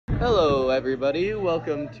Hello, everybody.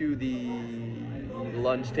 Welcome to the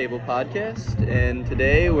Lunch Table Podcast. And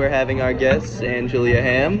today we're having our guests, Angelia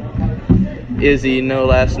Ham, Izzy, no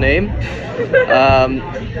last name,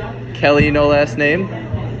 Kelly, no last name,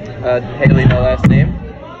 Haley, no last name,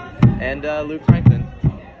 and Luke Franklin.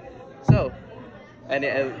 So,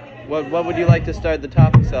 what would you like to start the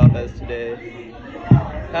topics off as today?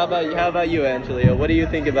 How about you, Angelia? What do you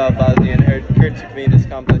think about Bosnia and Herzegovina's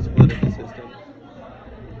complex political system?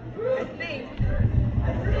 I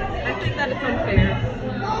think that it's unfair.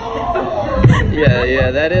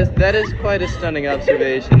 Yeah, that is quite a stunning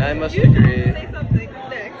observation. I must agree. Say something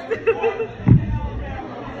next.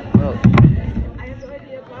 Well, I have no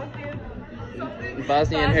idea.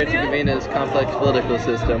 Bosnia and Herzegovina's complex political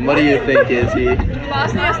system. What do you think, Izzy?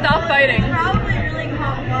 Bosnia, stop fighting. Probably really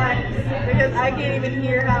complex because I can't even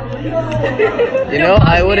hear how You know,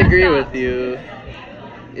 I would agree with you.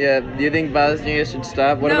 Yeah, do you think Bosnia should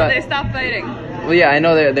stop? What No, about? they stop fighting. Well, yeah, I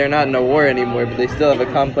know they're not in a war anymore, but they still have a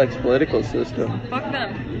complex political system. Fuck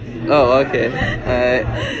them. Oh, okay.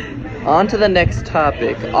 On to the next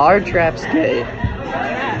topic. Are traps gay?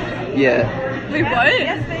 Yeah, Wait, what?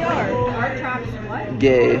 Yes, they are. Are traps what?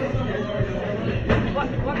 gay. What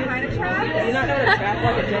kind of trap? You don't know what a trap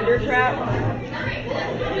like a gender trap?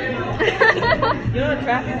 You know what a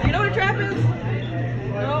trap is? You know what a trap is?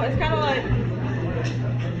 No, it's kind of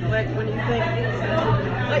like when you think,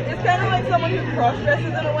 like it's kind of like someone who cross-dresses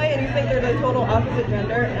in a way, and you think they're the total opposite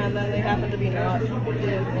gender, and then they happen to be not.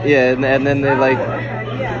 Yeah, and then they like.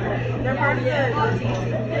 Yeah, they're part of the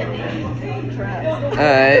trap.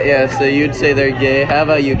 Alright, yeah. So you'd say they're gay. How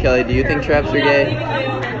about you, Kelly? Do you think traps are gay?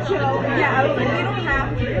 Yeah, I was like, you don't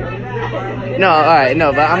have to. No, alright,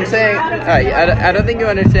 no, but I'm saying, alright, I don't think you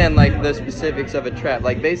understand, like, the specifics of a trap.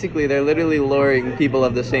 Like, basically, they're literally luring people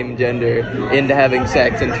of the same gender into having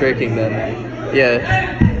sex and tricking them. Yeah.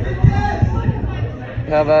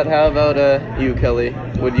 How about you, Kelly?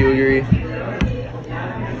 Would you agree?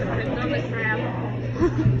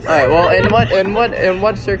 Alright, well, in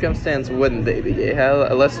what circumstance wouldn't they be gay?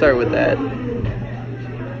 Let's start with that.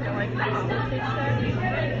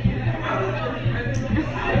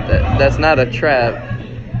 That's not a trap.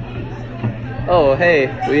 Oh, hey,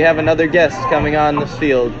 we have another guest coming on this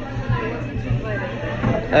field.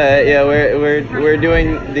 Yeah, we're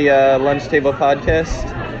doing the Lunch Table Podcast.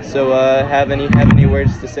 So, have any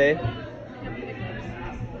words to say?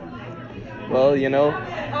 Well, you know.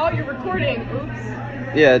 Oh, you're recording. Oops.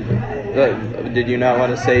 Yeah. Did you not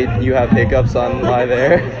want to say you have hiccups on live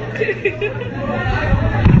air?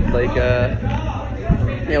 Like,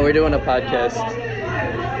 yeah, we're doing a podcast.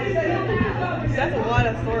 That's a lot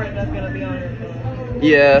of storage that's gonna be on your phone.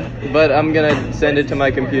 Yeah, but I'm gonna send it to my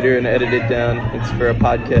computer and edit it down. It's for a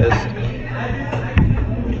podcast.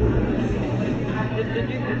 Did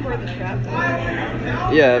you record the trap?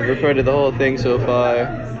 Yeah, I've recorded the whole thing so far.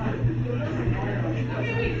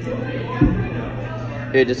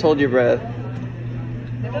 Here, just hold your breath.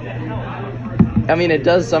 It doesn't help. I mean, it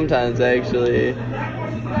does sometimes, actually. You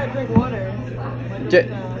gotta drink water.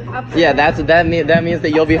 Yeah, that means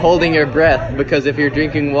that you'll be holding your breath, because if you're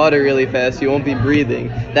drinking water really fast, you won't be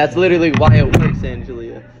breathing. That's literally why it works,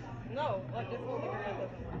 Angelia. No, like just holding your breath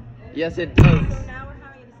doesn't work. Yes, it does. Now we're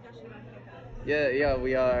having a discussion about hiccups. Yeah,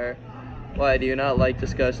 we are. Why, do you not like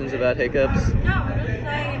discussions about hiccups? No, I'm just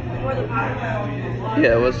saying before the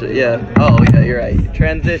podcast. Yeah, oh yeah, you're right.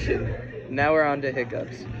 Transition. Now we're on to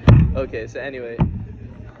hiccups. Okay, so anyway.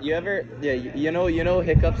 You know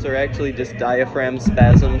hiccups are actually just diaphragm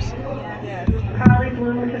spasms? Yeah. Carly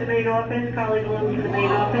Bloom to the main office. Carly Bloom to the main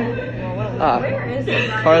office. Where is it?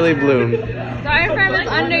 Carly Bloom. Diaphragm is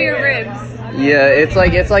under your ribs. Yeah, it's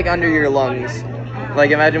like under your lungs. Like,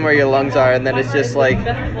 imagine where your lungs are, and then it's just like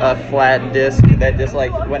a flat disc that just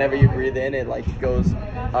like whenever you breathe in, it like goes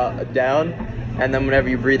down, and then whenever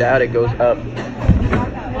you breathe out, it goes up.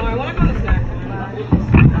 Oh, I want to go to snack.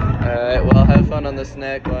 Alright, well, have fun on the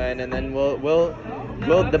snack line, and then we'll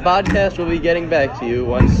the podcast will be getting back to you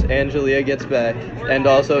once Angelia gets back, and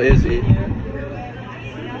also Izzy.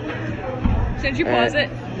 Shouldn't you pause it?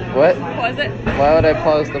 What? Pause it. Why would I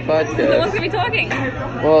pause the No one's podcast? gonna be talking.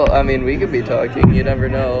 Well, I mean, we could be talking, you never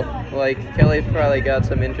know. Like, Kelly's probably got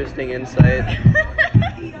some interesting insight.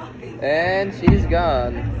 And she's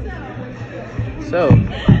gone. So,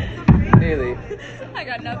 Haley. I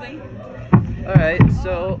got nothing. Alright,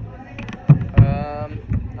 so,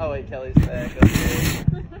 oh wait, Kelly's back, okay.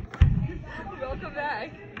 Welcome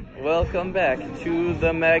back. Welcome back to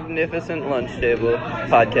the Magnificent Lunch Table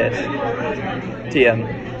Podcast. TM.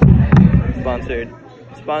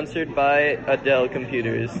 Sponsored by Adele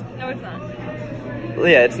Computers. No, it's not. Well,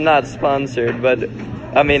 yeah, it's not sponsored, but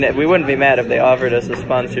I mean, we wouldn't be mad if they offered us a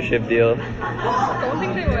sponsorship deal. Don't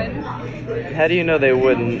think they would. How do you know they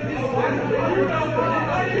wouldn't?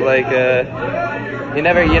 Like, you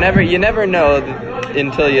never know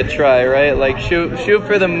until you try, right? Like, shoot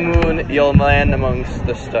for the moon, you'll land amongst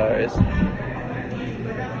the stars.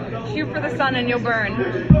 Shoot for the sun and you'll burn.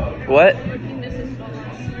 What?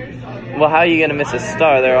 Well, how are you gonna miss a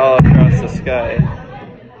star? They're all across the sky.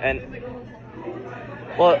 And,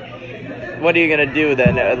 well, what are you gonna do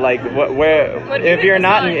then? Like, if you're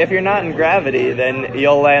not in gravity, then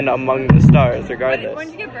you'll land among the stars regardless.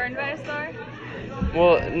 Wouldn't you get burned by a star?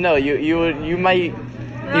 Well, no, you'd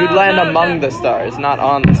land among the stars, not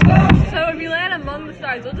on the stars. So if you land among the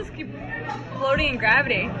stars, you'll just keep floating in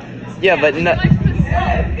gravity. Yeah, but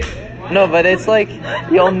no, but it's like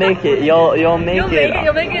you'll make it. You'll make it.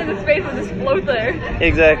 You'll make it into space and just float there.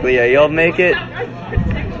 Exactly. Yeah, you'll make it.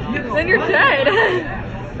 Then you're dead.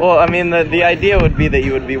 Well, I mean, the idea would be that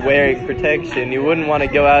you would be wearing protection. You wouldn't want to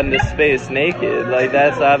go out into space naked. Like,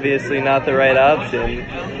 that's obviously not the right option.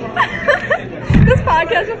 This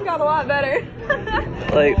podcast just got a lot better.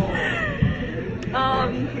 Like, I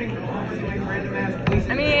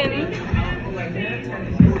mean,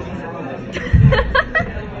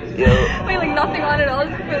 wait, like nothing on it all,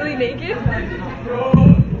 just completely naked?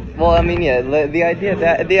 well, I mean, yeah. The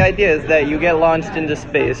idea is that you get launched into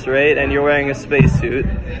space, right? And you're wearing a spacesuit,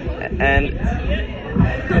 and.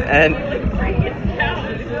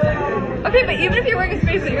 Okay, but even if you're wearing a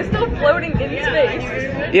spacesuit, you're still floating in space.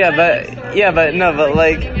 Yeah, but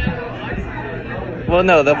like. Well,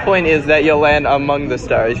 no, the point is that you'll land among the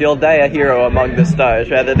stars. You'll die a hero among the stars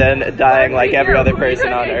rather than dying like every other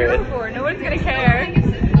person on Earth. No one's gonna care.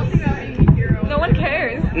 No one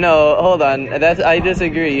cares. No, hold on. I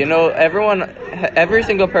disagree. You know, every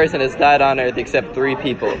single person has died on Earth except 3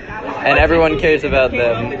 people, and everyone cares about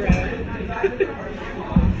them.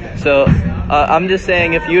 So, I'm just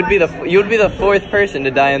saying, if you'd be the 4th person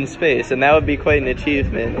to die in space, and that would be quite an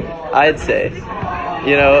achievement, I'd say.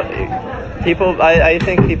 You know. I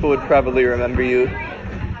think people would probably remember you.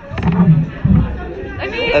 I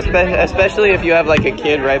mean, especially if you have like a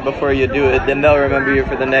kid right before you do it, then they'll remember you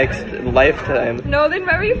for the next lifetime. no, they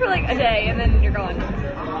remember you for like a day and then you're gone.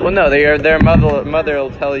 Well, no, their mother will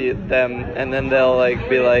tell you them, and then they'll like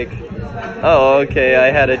be like, "Oh, okay, I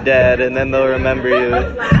had a dad," and then they'll remember you.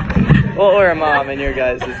 Well, or a mom in your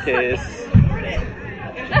guys' case.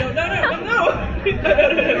 No.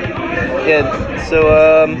 Yeah.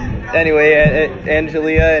 So anyway,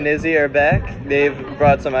 Angelia and Izzy are back. They've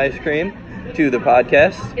brought some ice cream to the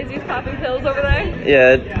podcast. Izzy's popping pills over there.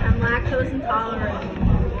 Yeah. I'm lactose intolerant.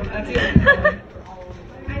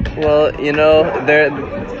 Well,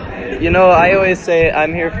 I always say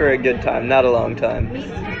I'm here for a good time, not a long time. Me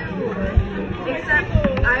too. Except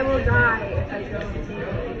I will die if I don't see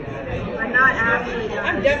it. I'm not actually dying.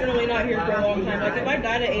 I'm definitely not here for a long time. Like, if I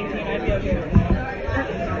died at 18, I'd be okay with that.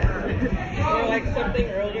 Or like something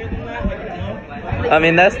earlier than that, like now. I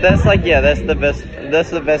mean, that's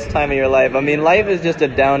the best time of your life. I mean, life is just a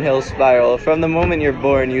downhill spiral. From the moment you're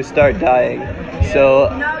born, you start dying. So.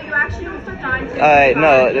 No, you actually don't start dying. Alright,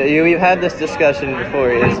 no, we've had this discussion before,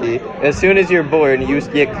 Izzy. As soon as you're born, you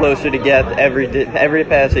get closer to death every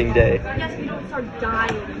passing day. Yes, you don't start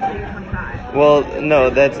dying until you're 25. Well, no,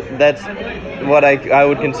 that's what I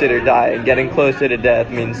would consider dying. Getting closer to death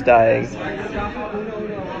means dying.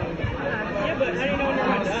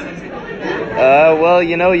 Well,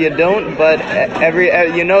 you don't, but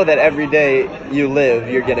you know that every day you live,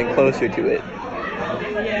 you're getting closer to it.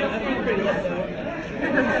 Yeah, I feel pretty lit though.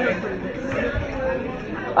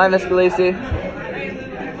 Hi, Miss Khaleesi.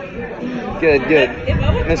 Good.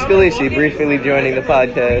 Miss Khaleesi briefly joining the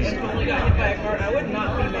podcast. If you got hit by a car, I would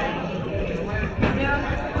not be mad.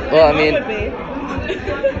 Well, I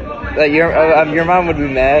mean, your mom would be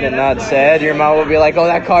mad and not sad. Your mom would be like, "Oh,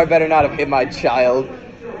 that car better not have hit my child,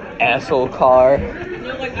 asshole car."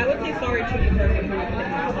 Like, I would say sorry to the person who hit me.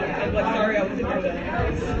 I'm like, sorry, I was in your bed.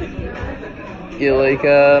 You like,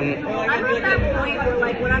 I'm at that point where,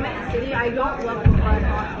 like, when I'm in the city, I don't love the blood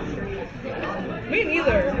off the street. Me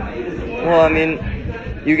neither. well, I mean,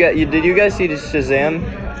 did you guys see Shazam? No,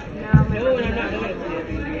 and I'm not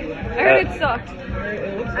doing it. I heard it sucked. I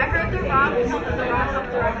heard The Rock helped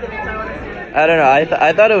direct it, so I want to see it. I don't know.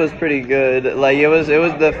 I thought it was pretty good. Like, it was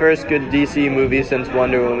the first good DC movie since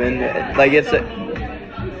Wonder Woman. Like, it's.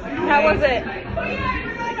 How was it?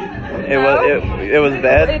 It was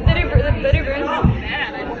bad.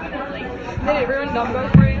 Did it ruin Dumbo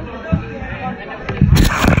for you?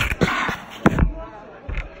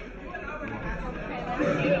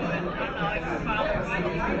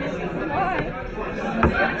 Why?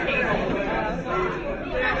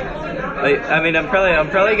 I mean, I'm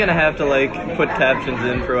probably gonna have to like put captions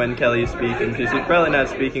in for when Kelly's speaking, because she's probably not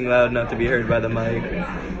speaking loud enough to be heard by the mic.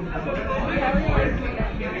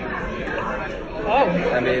 Oh.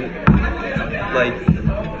 I mean, like,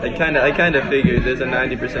 I kind of figured there's a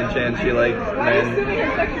 90% chance she like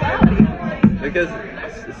men, because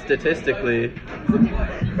statistically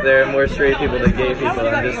there are more straight people than gay people.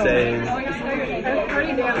 I'm just saying. That's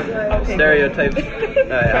pretty damn good. Stereotypes.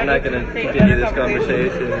 Alright, I'm not gonna continue this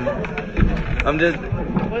conversation. I'm just.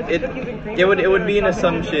 It would be an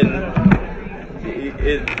assumption.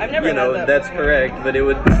 I've never You know, had that that's before. correct, but it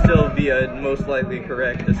would still be a most likely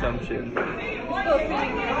correct assumption.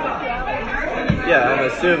 Yeah, I'm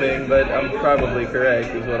assuming, but I'm probably correct,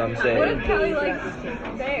 is what I'm What saying. if Kelly likes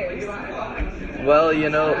bears? Well, you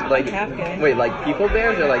know, like, Half gay. wait, like people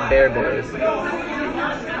bears or like bears?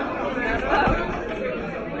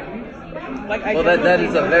 Like, I Well, that genuinely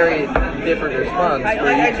is a know very that. different response I for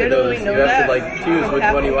genuinely each of those. You know have that to like choose from which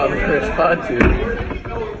one you want me to half respond to.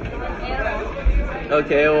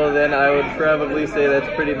 Okay, well then I would probably say that's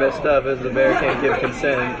pretty messed up, as the bear can't give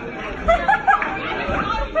consent.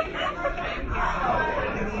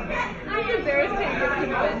 The bears can't give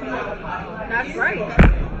consent. That's right.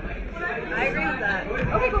 I agree with that.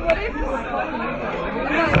 Okay, but what if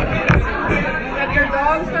If your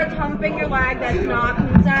dog starts humping your leg, that's not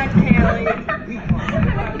consent, Haley. the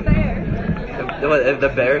bear? If the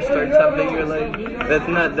bear starts humping your leg,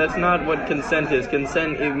 that's not what consent is.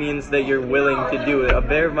 Consent, it means that you're willing to do it. A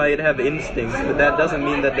bear might have instincts, but that doesn't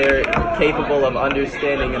mean that they're capable of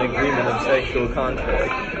understanding an agreement of sexual contract.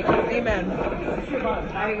 Amen.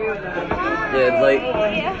 I agree with that. Yeah, like,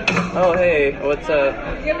 oh hey, what's up?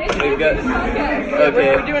 We've got, We're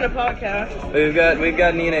okay, doing a podcast. we've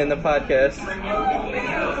got Nina in the podcast.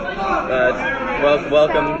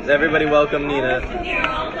 Welcome, everybody, welcome Nina.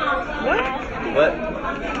 What? What?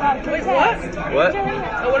 Wait, what? What?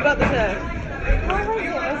 Oh, what about the test?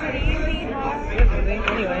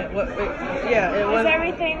 Anyway, what? Wait, yeah, it was.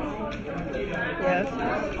 everything? Yes.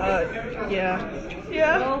 Yeah.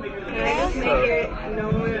 Yeah. Can I just make it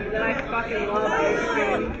known that I fucking love ice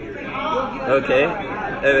cream? Okay.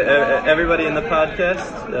 Everybody in the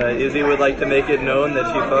podcast, Izzy would like to make it known that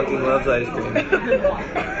she fucking loves ice cream.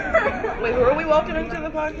 Wait, who are we welcoming to the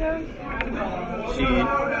podcast? She,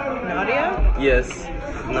 Nadia? yes,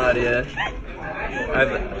 Nadia.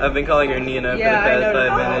 I've been calling her Nina Yeah, for the I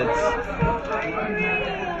past noticed. 5 minutes.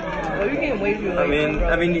 Well, you came way too late.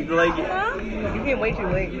 I mean, like, you came way too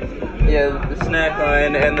late. yeah, the snack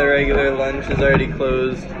line and the regular lunch is already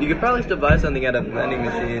closed. You could probably still buy something at a vending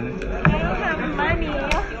machine. I don't have money.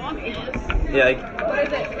 Yeah, What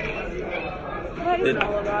is it?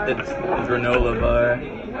 it's a granola bar.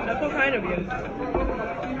 That's so kind of you.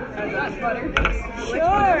 Nut butter.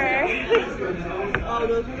 Sure. Oh,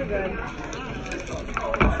 those are good.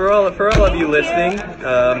 For all of you listening,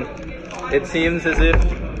 it seems as if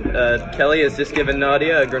Kelly has just given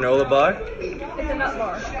Nadia a granola bar. It's a nut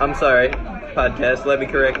bar. I'm sorry, podcast, let me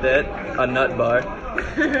correct that. A nut bar.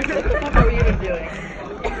 What the fuck are we even doing?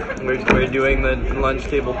 We're doing the lunch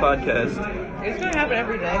table podcast. It's gonna happen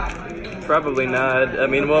every day. Probably not. I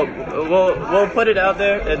mean, we'll put it out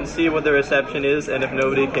there and see what the reception is, and if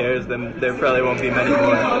nobody cares, then there probably won't be many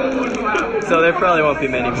more. So there probably won't be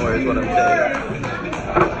many more, is what I'm saying.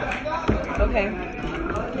 Okay.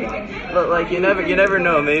 But like, you never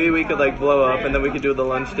know. Maybe we could like blow up, and then we could do the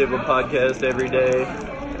lunch table podcast every day.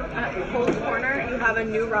 At Cold Corner, you have a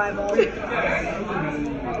new rival.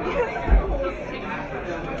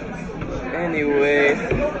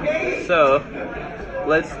 Anyway, so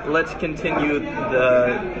let's continue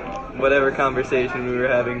the whatever conversation we were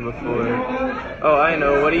having before. Oh, I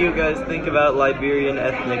know. What do you guys think about Liberian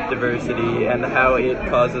ethnic diversity and how it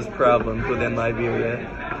causes problems within Liberia?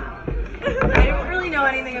 I don't really know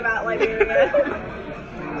anything about Liberia.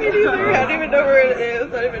 Me neither. I don't even know where it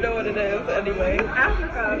is. I don't even know what it is. Anyway.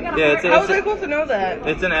 Africa. Yeah, How was I supposed to know that?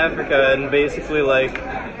 it's in Africa, and basically like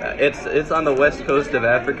it's on the west coast of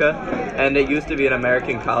Africa, and it used to be an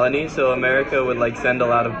American colony, so America would like send a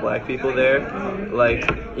lot of black people there, like,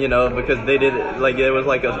 you know, because they did, like, it was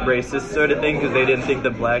like a racist sort of thing, because they didn't think the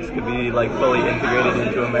blacks could be like fully integrated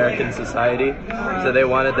into American society, so they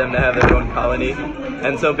wanted them to have their own colony.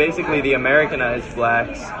 And so basically the Americanized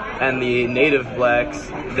blacks and the native blacks,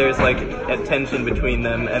 there's like a tension between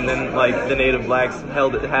them, and then like the native blacks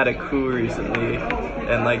had a coup recently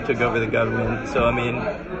and like took over the government. So I mean,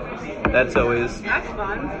 that's always, That's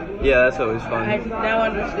fun. yeah, that's always I fun. now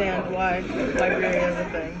understand why Liberia is a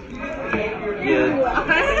thing. Yeah. I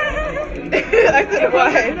said It was a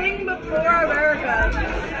why. thing before America.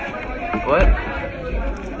 What?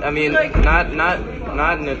 I mean, Like- not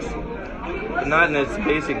in its not in its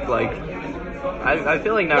basic, like, I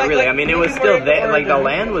feel like not Like- really. like I mean, it was still origin. there, like the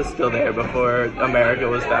land was still there before America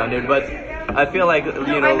was founded, but I feel like, Liberia as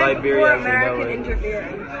we know American it.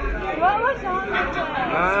 interference.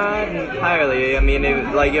 Not entirely. I mean,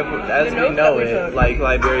 as we know it, like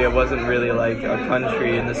Liberia wasn't really like a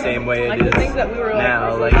country in the same way Like it the is things that we were like,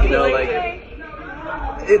 now. Like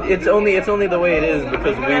it's only the way it is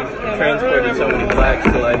because we've transported so many blacks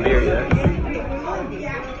to Liberia.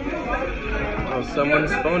 Oh,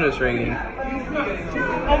 someone's phone is ringing.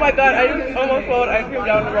 Oh my god, I just almost swallowed ice cream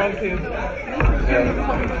down the wrong tube.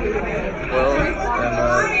 Yeah. Well,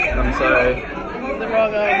 I'm sorry. The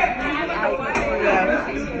wrong yeah.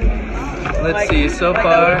 Let's see. So That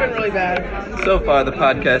far. would have been really bad. So far, the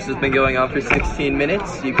podcast has been going on for 16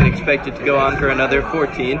 minutes. You can expect it to go on for another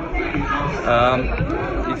 14.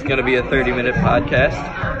 It's going to be a 30-minute podcast.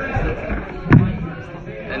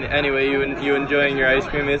 And anyway, you enjoying your ice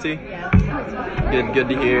cream, Missy? Good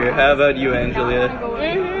to hear. How about you, Angelia?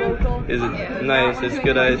 Is it nice? It's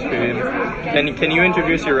good ice cream. Can you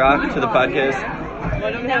introduce your rock to the podcast? Well,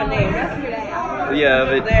 I don't have a name. Yeah,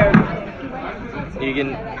 but There. you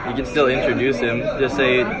can still introduce him. Just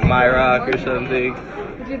say my rock or something.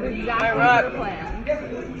 My rock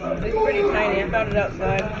is pretty tiny. I found it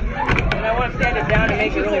outside. And I want to sand it down and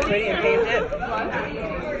make it really pretty and paint it.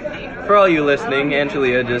 For all you listening,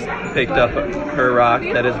 Angelia just picked up her rock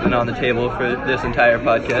that has been on the table for this entire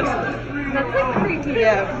podcast. That's like creepy.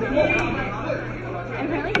 Yeah.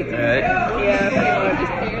 Alright.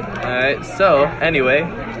 Yeah. Alright, so anyway,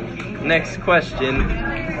 next question.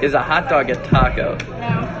 Is a hot dog a taco?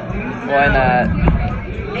 Why not?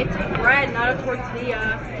 It's bread, not a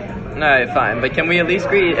tortilla. Alright, fine, but can we at least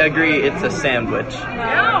agree it's a sandwich?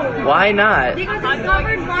 No! Why not? Because it's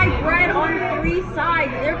covered by bread on 3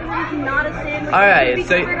 sides. Therefore, it's not a sandwich. Alright, It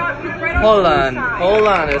so should be covered with bread on hold 2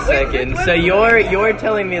 on sides. a second. So you're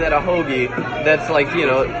telling me that a hoagie that's like,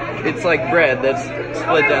 it's like bread that's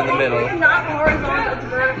split down the middle. It's not horizontal, it's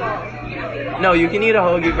vertical. No, you can eat a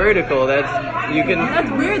hoagie vertical. That's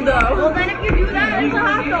weird though. Well, then if you do that, it's a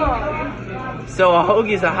hot dog. So a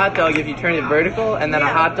hoagie's a hot dog if you turn it vertical, and then a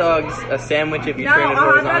hot dog's a sandwich if you No, turn a it hot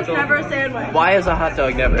horizontal. dog's never a sandwich. Why is a hot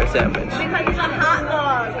dog never a sandwich? Because it's a hot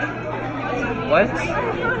dog. What?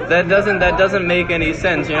 That doesn't make any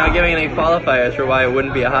sense. You're not giving any qualifiers for why it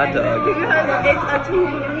wouldn't be a hot dog. Because it's a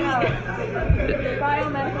tube of meat.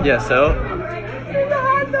 Yeah, so It's a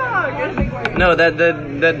hot dog. no, that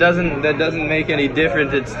doesn't make any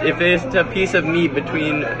difference. If it's a piece of meat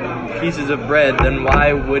between pieces of bread, then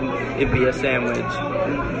why wouldn't it be a sandwich? It's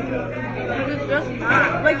just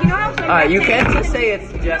not. Like, you know how some Alright, you can't rectangles just can say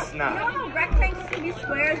it's just You know not. how rectangles can be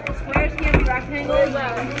squares, but squares can't be rectangles?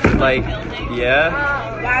 Like, yeah.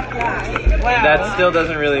 That's why. Wow. That still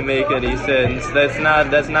doesn't really make any sense. That's not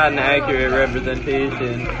an accurate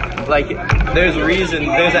representation. Like, there's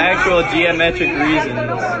actual geometric reasons.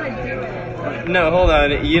 No, hold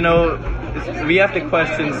on. We have to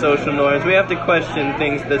question social norms. We have to question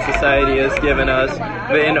things that society has given us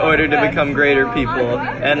in order to become greater people.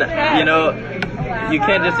 And, you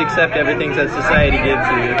can't just accept everything that society gives you.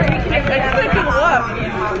 I just think people up.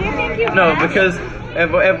 No, because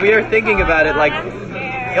if we are thinking about it, like,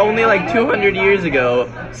 only like 200 years ago,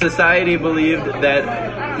 society believed that,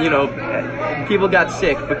 people got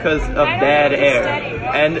sick because of bad air.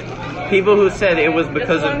 And people who said it was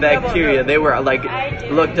because of bacteria, they were like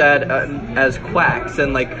looked at as quacks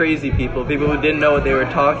and like crazy people who didn't know what they were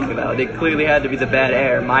talking about. It clearly had to be the bad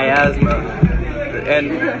air, miasma.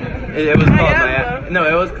 And it was called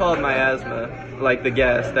it was called miasma, like the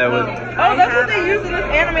gas that was. Oh, that's what they used in this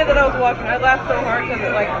anime that I was watching. I laughed so hard because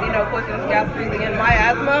it, puts in gas breathing in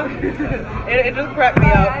miasma. it just cracked me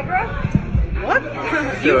up. What?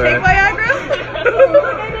 You Sure. take Viagra?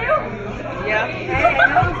 Yeah.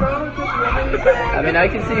 I mean, I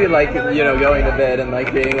can see you like, going to bed and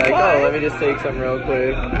like being like, oh, let me just take some real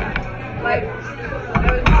quick.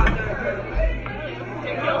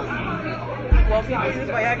 Well, people use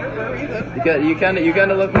Viagra for a reason. You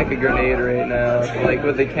kind of look like a grenade right now, like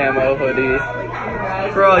with the camo hoodie.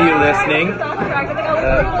 For all you listening,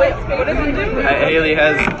 Wait, what does it do? Haley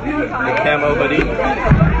has the camo hoodie.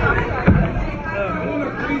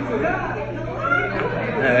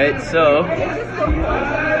 Alright, so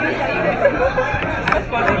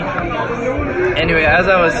anyway, as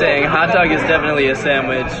I was saying, hot dog is definitely a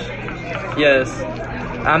sandwich. Yes.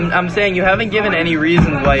 I'm saying you haven't given any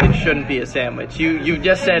reasons why it shouldn't be a sandwich. You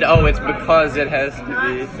just said, oh, it's because it has to be.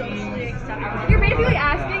 You're basically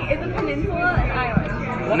asking, is a peninsula an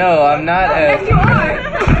island? No, I'm not. Yes, you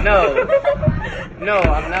are. No. No,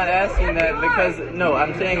 I'm not asking that because no,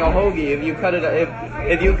 I'm saying a hoagie. If you cut it,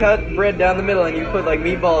 if you cut bread down the middle and you put like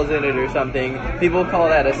meatballs in it or something, people call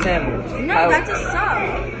that a sandwich. No, that's a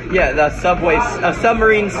sub. Yeah, a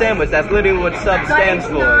submarine sandwich. That's literally what sub stands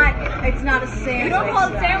for. It's not a sandwich. You don't call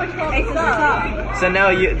it sandwich, call it It's a sub. So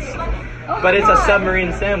now but it's a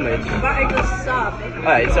submarine sandwich. But it's a sub. All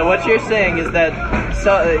right. So what you're saying is that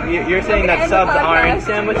you're saying that subs aren't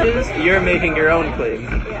sandwiches. You're making your own claim.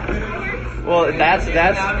 Yeah. Well, that's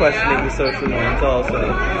questioning the social norms also.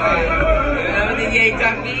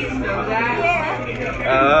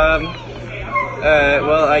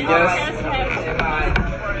 Well, I guess.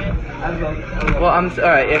 Well, all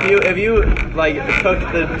right. If you like took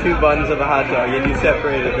the two buns of a hot dog and you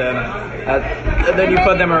separated them, and then you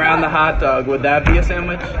put them around the hot dog, would that be a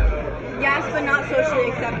sandwich? Yes, but not socially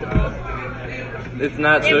acceptable. It's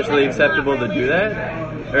not socially acceptable to do that,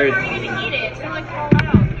 or How are you gonna eat it? It's gonna like fall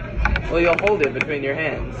out. well, you'll hold it between your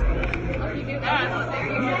hands. If you do that,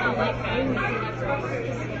 you're not like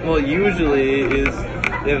that. Well, usually is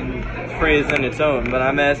phrased on its own, but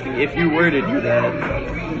I'm asking if you were to do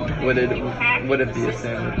that, would it be a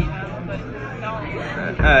sandwich?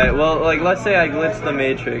 Alright, well, like, let's say I glitch the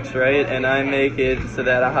matrix, right? And I make it so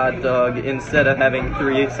that a hot dog, instead of having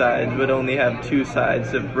 3 sides, would only have 2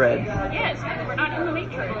 sides of bread. Yes, we're not in the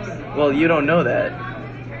Matrix. Well, you don't know that.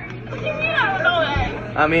 What do you mean I don't know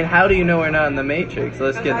that? I mean, how do you know we're not in the matrix?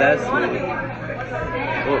 Let's get that straight.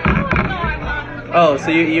 Well, oh,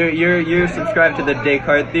 so you're subscribed to the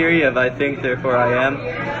Descartes theory of I think, therefore I am?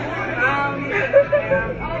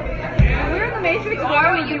 We're in the Matrix.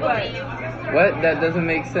 Why would you what? What? That doesn't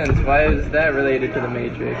make sense. Why is that related to the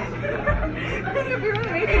Matrix? If you're in the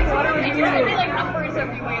Matrix, why would you? There'd be like numbers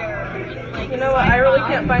everywhere. Like, You know what? I really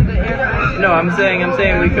can't find the answer. No, I'm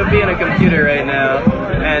saying we could be in a computer right now,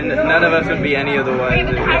 and none of us would be any of the Wait,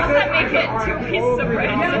 but how wiser. does that make it 2 pieces of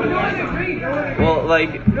bread? Well,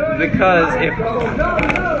 like, because if...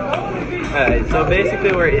 Alright, so basically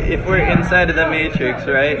if we're inside of the Matrix,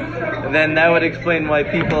 right, then that would explain why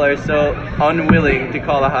people are so unwilling to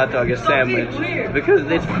call a hot dog a sandwich. Because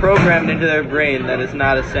it's programmed into their brain that it's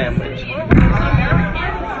not a sandwich. And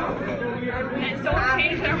don't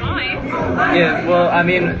change their mind. Yeah, well, I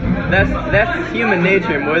mean, that's human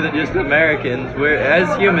nature more than just Americans. As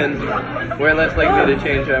humans, we're less likely to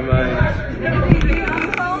change our minds.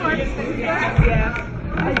 Yeah.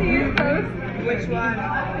 I see your post. Which one?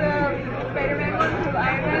 The Spider-Man one with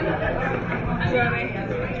Iron Man.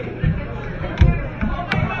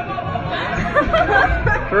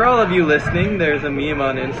 For all of you listening, there's a meme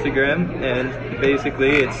on Instagram, and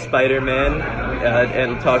basically it's Spider-Man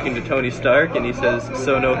and talking to Tony Stark, and he says,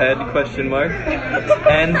 "So no head?"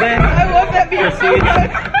 And then I love that video so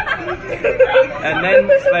much. and then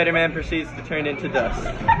Spider-Man proceeds to turn into dust.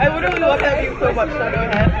 I literally love that view so much, so go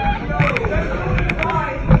ahead.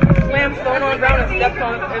 Slam's thrown on ground and steps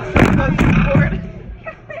on board.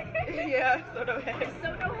 Yeah, so no head.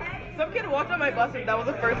 Some kid walked on my bus and that was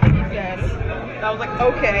the first thing he said. And I was like,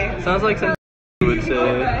 okay. Sounds like something you would say.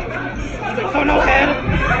 He's like, so no head.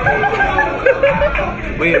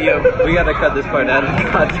 We gotta cut this part out of the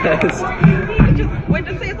podcast. Wait,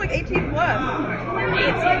 just say it's like 18 plus.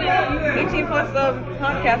 18 plus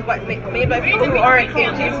podcast made by people who aren't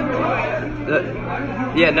 18.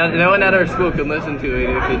 Yeah, no one at our school can listen to it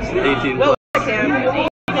if it's 18 Well, plus. I can.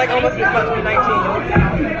 It's like almost about to be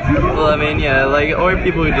 19. Well, I mean, yeah, like, or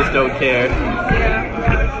people who just don't care.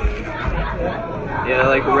 Yeah,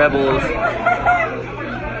 like rebels.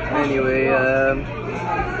 Anyway,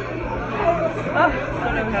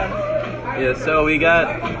 yeah, so we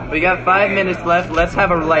got 5 minutes left. Let's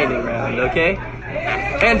have a lightning round, okay?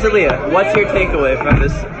 Angelia, what's your takeaway from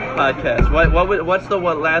this podcast? What's the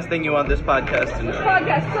last thing you want this podcast to know?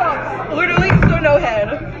 Podcast sucks. Literally, so no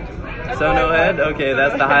head. So no head? Okay,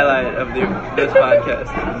 that's the highlight of this podcast.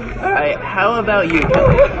 Alright, how about you,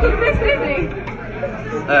 Kelly?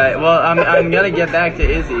 Alright, well, I'm gonna get back to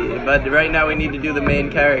Izzy, but right now we need to do the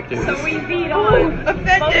main characters. So we beat on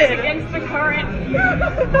Offended. against the current.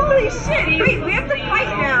 Holy shit! Wait, we have to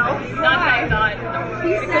fight now. Not.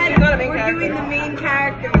 He said not a main we're character. doing the main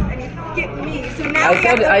characters, and he skipped me. So now I we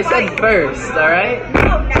have to said fight. first, alright? No,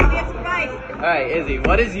 now we have to fight. Alright, Izzy,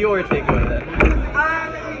 what is your takeaway then?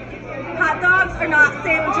 Hot dogs are not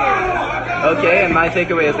sandwiches. Okay, and my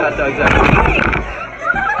takeaway is hot dogs are.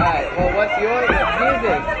 Alright, well, what's your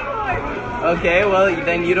music? Okay, well,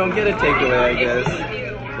 then you don't get a takeaway, I guess.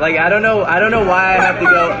 Like, I don't know why I have to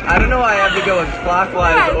go in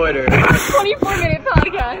clockwise order. 24-minute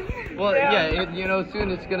podcast. Well, yeah, soon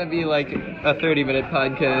it's gonna be like a 30-minute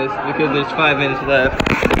podcast because there's 5 minutes left.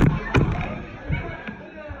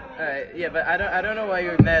 Alright, Yeah, but I don't know why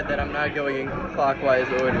you're mad that I'm not going in clockwise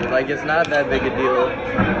order. Like, it's not that big a deal.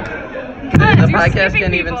 The podcast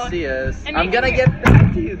can't even see us. I'm gonna get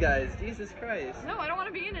back to you guys. Jesus Christ. No, I don't want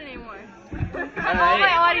to be in it anymore. All I'm all my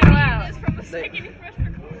right. audio out. From the second you pressed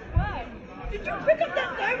record. Why? Did you pick up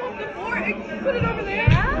that time off the floor and put it over there?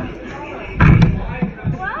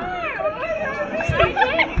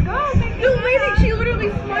 The lady, she literally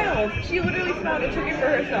smiled. She literally smiled and took it for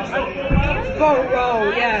herself.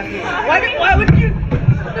 Bro, yeah. Why would you?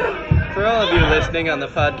 For all of you listening on the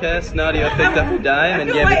podcast, Nadia picked up a dime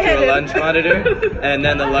and gave it to a lunch monitor, and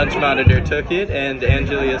then the lunch monitor took it, and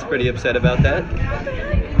Angelia's pretty upset about that.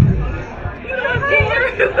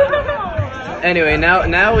 Anyway,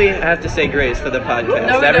 now we have to say grace for the podcast.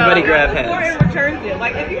 No, Everybody grab the floor hands. and returns it.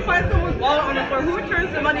 Like, if you find someone's wallet on the floor, who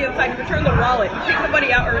returns the money inside? Return the wallet. Take the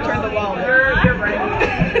money out or return the wallet. You're right.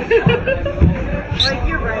 Like,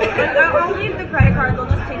 you're right. I'll leave the credit card. They'll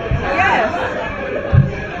just take the cash. Yes.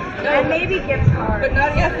 And maybe gift cards. But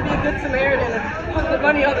Nadia has to be a good Samaritan and put the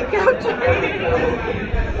money on the couch.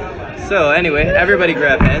 So anyway, everybody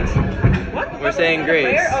grab hands. What? We're saying grace.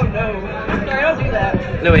 Prayer? Oh no. Sorry, don't do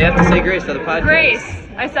that. No, we have to say grace for the podcast. Grace.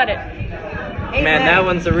 I said it. Man, that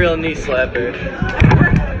one's a real knee slapper.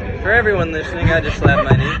 For everyone listening, I just slapped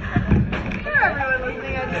my knee. For everyone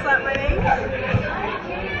listening, I just slapped my name.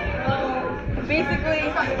 Basically,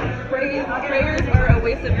 prayers are a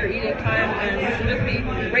waste of your eating time, and you should just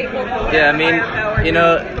be grateful for whatever Yeah, I higher power mean, you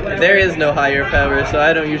know, there is no higher power, so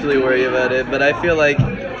I don't usually worry about it. But I feel like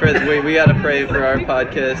we gotta pray for our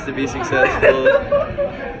podcast to be successful.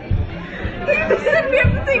 He said we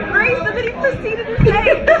have to say grace, and then he proceeded to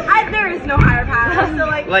say, there is no higher power. So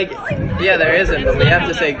Yeah, there isn't, but we have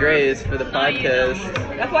to say grace for the podcast.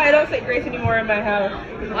 That's why I don't say grace anymore in my house.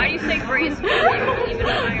 Why do you say grace when you believe in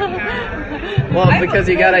a higher power? Well, because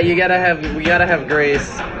we gotta have grace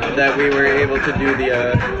that we were able to do the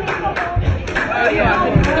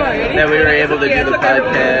that we were able to do the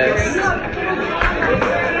podcast.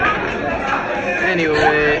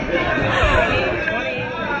 Anyway.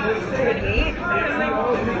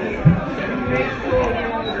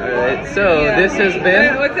 Alright, so this has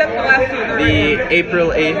been the April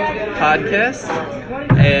 8th podcast,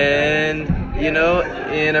 and you know,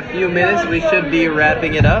 in a few minutes we should be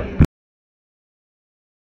wrapping it up.